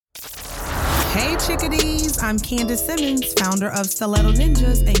Hey chickadees, I'm Candace Simmons, founder of Stiletto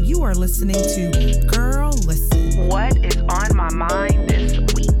Ninjas, and you are listening to Girl Listen. What is on my mind this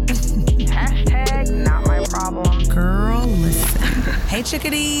week? Hashtag not my problem. Girl Listen. Hey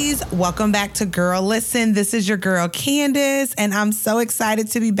chickadees, welcome back to Girl Listen. This is your girl Candace, and I'm so excited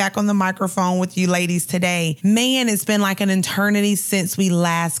to be back on the microphone with you ladies today. Man, it's been like an eternity since we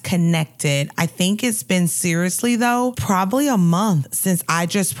last connected. I think it's been, seriously though, probably a month since I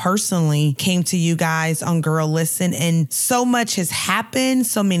just personally came to you guys on Girl Listen, and so much has happened,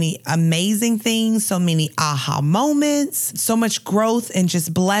 so many amazing things, so many aha moments, so much growth and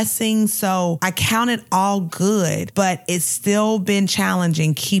just blessings. So I count it all good, but it's still been challenging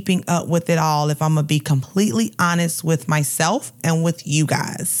keeping up with it all, if I'm gonna be completely honest with myself and with you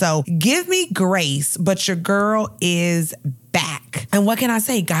guys. So give me grace, but your girl is back. And what can I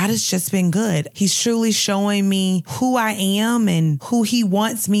say? God has just been good. He's truly showing me who I am and who he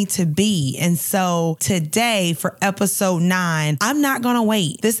wants me to be. And so today for episode 9, I'm not going to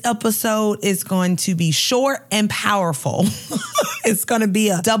wait. This episode is going to be short and powerful. It's going to be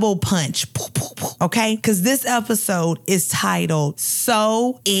a double punch. Okay? Because this episode is titled,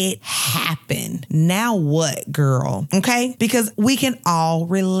 So It Happened. Now what, girl? Okay? Because we can all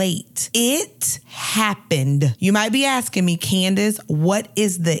relate. It happened. You might be asking me, Candace, what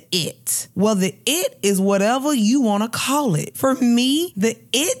is the it? Well, the it is whatever you want to call it. For me, the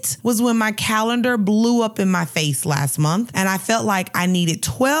it was when my calendar blew up in my face last month and I felt like I needed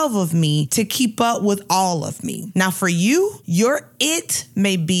 12 of me to keep up with all of me. Now for you, your it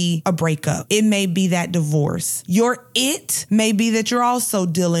may be a breakup. It may be that divorce. Your it may be that you're also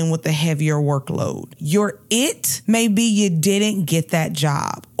dealing with a heavier workload. Your it may be you didn't get that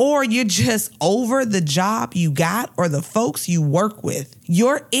job, or you're just over the job you got or the folks you work with.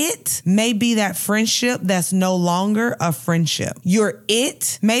 Your it may be that friendship that's no longer a friendship. Your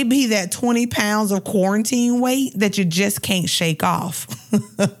it may be that 20 pounds of quarantine weight that you just can't shake off.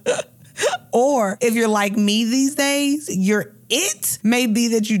 Or if you're like me these days, your it may be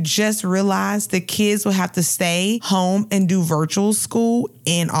that you just realized the kids will have to stay home and do virtual school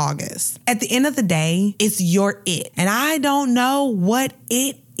in August. At the end of the day, it's your it. And I don't know what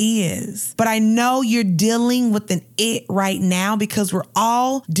it is, but I know you're dealing with an it right now, because we're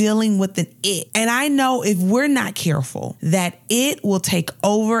all dealing with an it. And I know if we're not careful, that it will take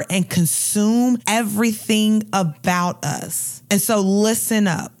over and consume everything about us. And so listen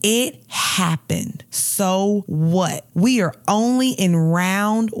up. It happened. So what? We are only in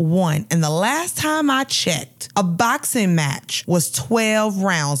round 1. And the last time I checked, a boxing match was 12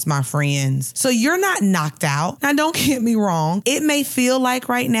 rounds, my friends. So you're not knocked out. Now, don't get me wrong. It may feel like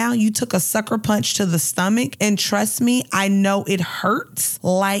right now you took a sucker punch to the stomach. And trust me, I know it hurts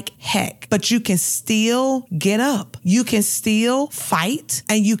like heck. But you can still get up. You can still fight.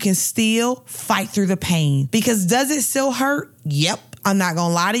 And you can still fight through the pain. Because does it still hurt? Yep. I'm not going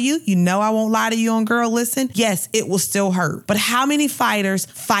to lie to you. You know I won't lie to you on Girl Listen. Yes, it will still hurt. But how many fighters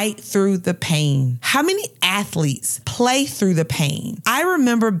fight through the pain? How many athletes play through the pain? I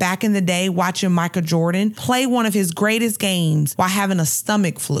remember back in the day watching Michael Jordan play one of his greatest games while having a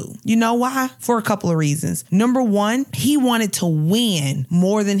stomach flu. You know why? For a couple of reasons. Number one, he wanted to win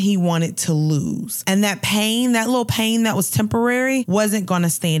more than he wanted to lose. And that pain, that little pain that was temporary, wasn't going to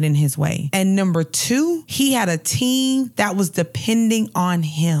stand in his way. And number two, he had a team that was depending on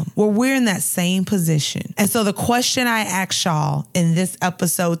him. Well, we're in that same position. And so the question I ask y'all in this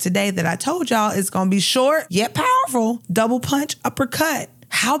episode today that I told y'all is going to be short yet powerful, double punch, uppercut.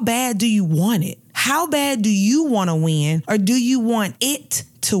 How bad do you want it? How bad do you want to win, or do you want it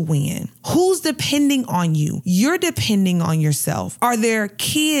to win? Who's depending on you? You're depending on yourself. Are there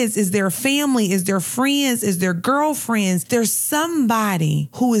kids? Is there family? Is there friends? Is there girlfriends? There's somebody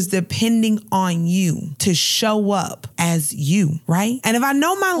who is depending on you to show up as you, right? And if I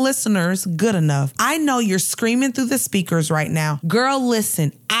know my listeners good enough, I know you're screaming through the speakers right now, girl,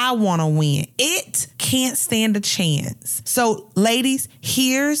 listen, I want to win. It can't stand a chance. So ladies,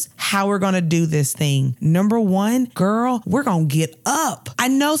 here's how we're going to do this thing. Number one, girl, we're going to get up. I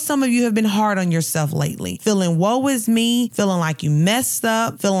know some of you have been hard on yourself lately, feeling woe is me, feeling like you messed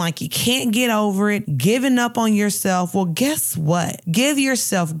up, feeling like you can't get over it, giving up on yourself. Well, guess what? Give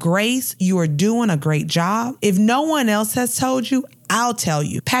yourself grace. You are doing a great job. If no one else has told you, I'll tell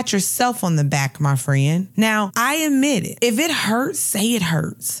you, pat yourself on the back, my friend. Now, I admit it. If it hurts, say it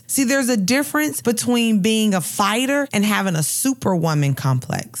hurts. See, there's a difference between being a fighter and having a superwoman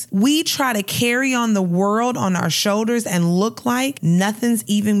complex. We try to carry on the world on our shoulders and look like nothing's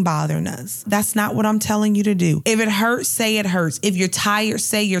even bothering us. That's not what I'm telling you to do. If it hurts, say it hurts. If you're tired,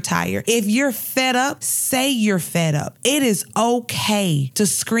 say you're tired. If you're fed up, say you're fed up. It is okay to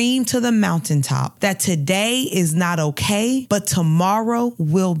scream to the mountaintop that today is not okay, but tomorrow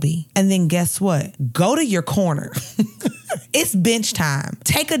will be. And then guess what? Go to your corner. It's bench time.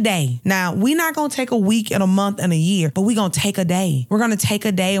 Take a day. Now, we're not going to take a week and a month and a year, but we're going to take a day. We're going to take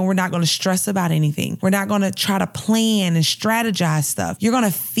a day and we're not going to stress about anything. We're not going to try to plan and strategize stuff. You're going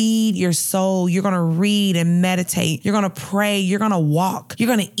to feed your soul. You're going to read and meditate. You're going to pray. You're going to walk.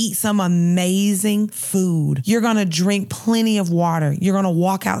 You're going to eat some amazing food. You're going to drink plenty of water. You're going to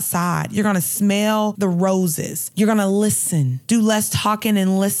walk outside. You're going to smell the roses. You're going to listen. Do less talking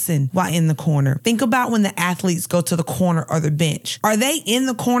and listen while in the corner. Think about when the athletes go to the corner or the bench. Are they in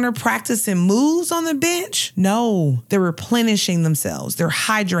the corner practicing moves on the bench? No, they're replenishing themselves. They're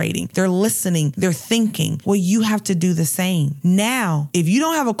hydrating. They're listening. They're thinking. Well, you have to do the same. Now, if you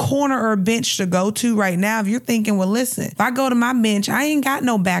don't have a corner or a bench to go to right now, if you're thinking, well, listen, if I go to my bench, I ain't got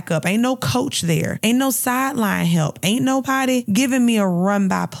no backup. Ain't no coach there. Ain't no sideline help. Ain't nobody giving me a run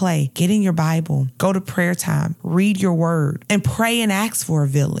by play. Get in your Bible. Go to prayer time. Read your word and pray and ask for a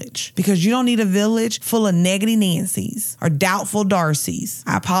village, because you don't need a village full of negative Nancys or doubtful Darcys.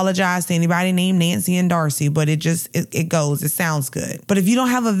 I apologize to anybody named Nancy and Darcy, but it sounds good. But if you don't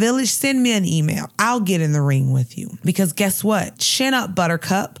have a village, send me an email. I'll get in the ring with you, because guess what? Chin up,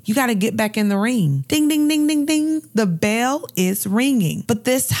 Buttercup. You got to get back in the ring. Ding, ding, ding, ding, ding. The bell is ringing. But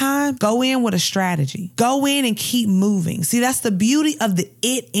this time, go in with a strategy. Go in and keep moving. See, that's the beauty of the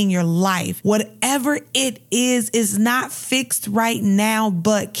it in your life. Whatever it is not fixed right now,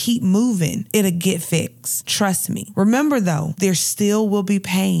 but keep moving. It'll get fixed. Trust me. Remember though, there still will be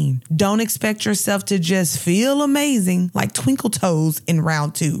pain. Don't expect yourself to just feel amazing like Twinkle Toes in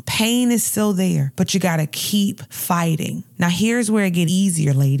round 2. Pain is still there, but you gotta keep fighting. Now here's where it gets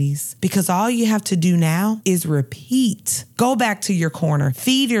easier, ladies, because all you have to do now is repeat. Go back to your corner,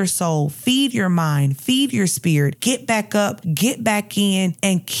 feed your soul, feed your mind, feed your spirit, get back up, get back in,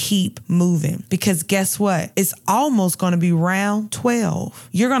 and keep moving. Because guess what? It's almost gonna be round 12.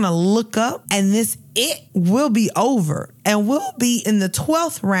 You're gonna look up and it will be over, and we'll be in the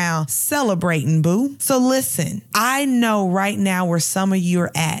 12th round celebrating, boo. So listen, I know right now where some of you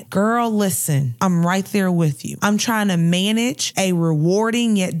are at. Girl, listen, I'm right there with you. I'm trying to manage a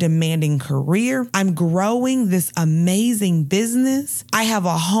rewarding yet demanding career. I'm growing this amazing business. I have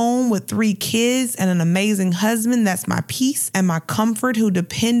a home with 3 kids and an amazing husband that's my peace and my comfort, who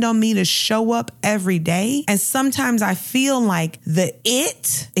depend on me to show up every day. And sometimes I feel like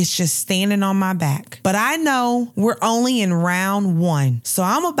it is just standing on my back. But I know we're only in round 1. So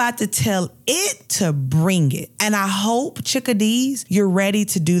I'm about to tell it to bring it. And I hope, chickadees, you're ready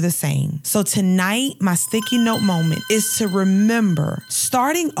to do the same. So tonight, my sticky note moment is to remember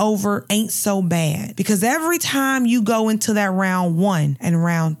starting over ain't so bad. Because every time you go into that round 1 and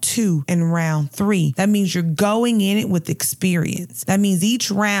round 2 and round 3, that means you're going in it with experience. That means each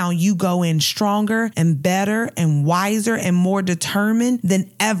round you go in stronger and better and wiser and more determined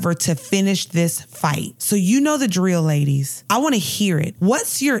than ever to finish this fight. So you know the drill, ladies. I want to hear it.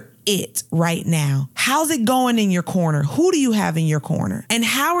 What's your it right now? How's it going in your corner? Who do you have in your corner? And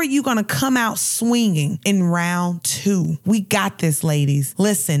how are you going to come out swinging in round 2? We got this, ladies.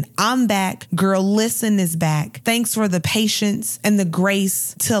 Listen, I'm back. Girl, Listen is back. Thanks for the patience and the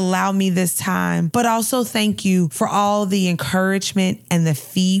grace to allow me this time. But also thank you for all the encouragement and the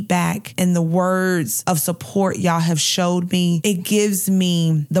feedback and the words of support y'all have showed me. It gives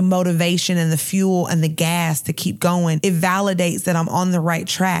me the motivation and the fuel and the gas to keep going. It validates that I'm on the right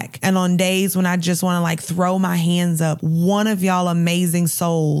track. And on days when I just want to throw my hands up, one of y'all amazing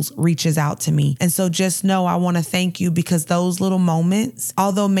souls reaches out to me. And so just know I want to thank you, because those little moments,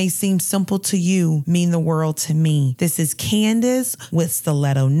 although may seem simple to you, mean the world to me. This is Candace with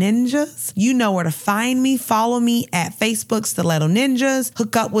Stiletto Ninjas. You know where to find me. Follow me at Facebook, Stiletto Ninjas.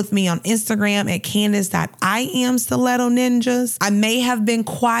 Hook up with me on Instagram at Candace.IamStilettoNinjas. I may have been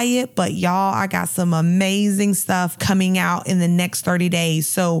quiet, but y'all, I got some amazing stuff coming out in the next 30 days.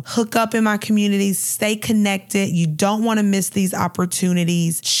 So hook up in my community, stay connected. You don't want to miss these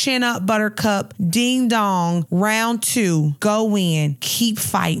opportunities. Chin up, Buttercup. Ding dong. Round 2. Go in. Keep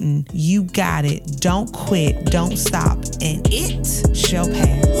fighting. You got it. Don't quit. Don't stop. And it shall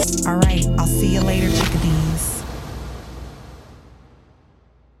pass. All right. I'll see you later, chickadees.